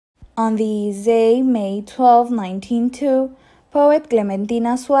On this day, May 12, 1902, poet Clementina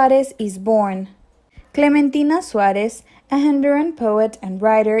Suárez is born. Clementina Suárez, a Honduran poet and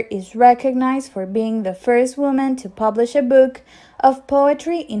writer, is recognized for being the first woman to publish a book of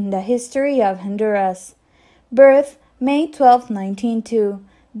poetry in the history of Honduras. Birth, May 12, 1902.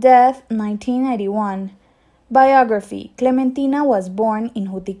 Death, 1981. Biography. Clementina was born in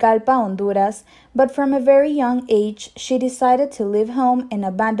Juticalpa, Honduras, but from a very young age she decided to leave home and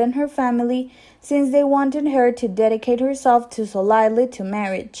abandon her family since they wanted her to dedicate herself solely to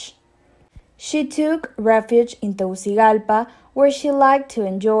marriage. She took refuge in Juticalpa, where she liked to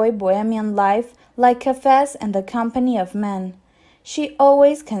enjoy Bohemian life, like cafes and the company of men. She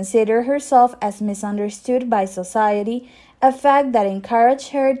always considered herself as misunderstood by society, a fact that encouraged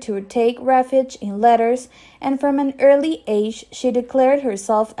her to take refuge in letters, and from an early age she declared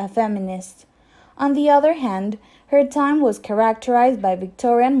herself a feminist. On the other hand, her time was characterized by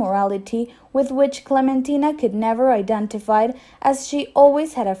Victorian morality with which Clementina could never identify, as she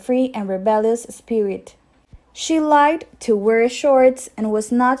always had a free and rebellious spirit. She liked to wear shorts and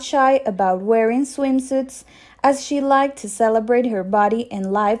was not shy about wearing swimsuits, as she liked to celebrate her body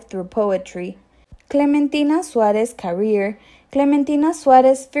and life through poetry. Clementina Suárez's career. Clementina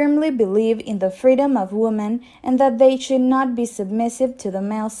Suárez firmly believed in the freedom of women and that they should not be submissive to the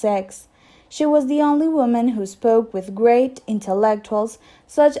male sex. She was the only woman who spoke with great intellectuals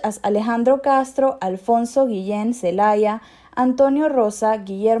such as Alejandro Castro, Alfonso Guillén Zelaya, Antonio Rosa,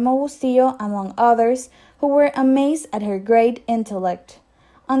 Guillermo Bustillo, among others, who were amazed at her great intellect.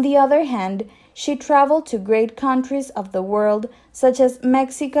 On the other hand, she traveled to great countries of the world, such as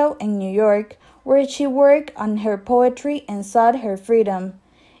Mexico and New York, where she worked on her poetry and sought her freedom.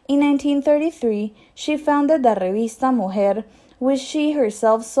 In 1933, she founded the Revista Mujer, which she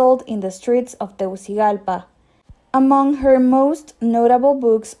herself sold in the streets of Tegucigalpa. Among her most notable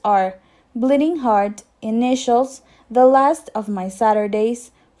books are Bleeding Heart, Initials, The Last of My Saturdays,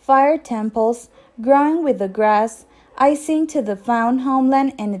 Fire Temples, Growing with the Grass, I Sing to the Found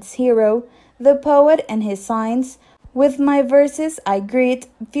Homeland and Its Hero, The Poet and His Signs. With my verses I greet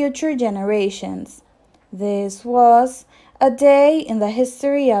future generations. This was a day in the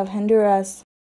history of Honduras.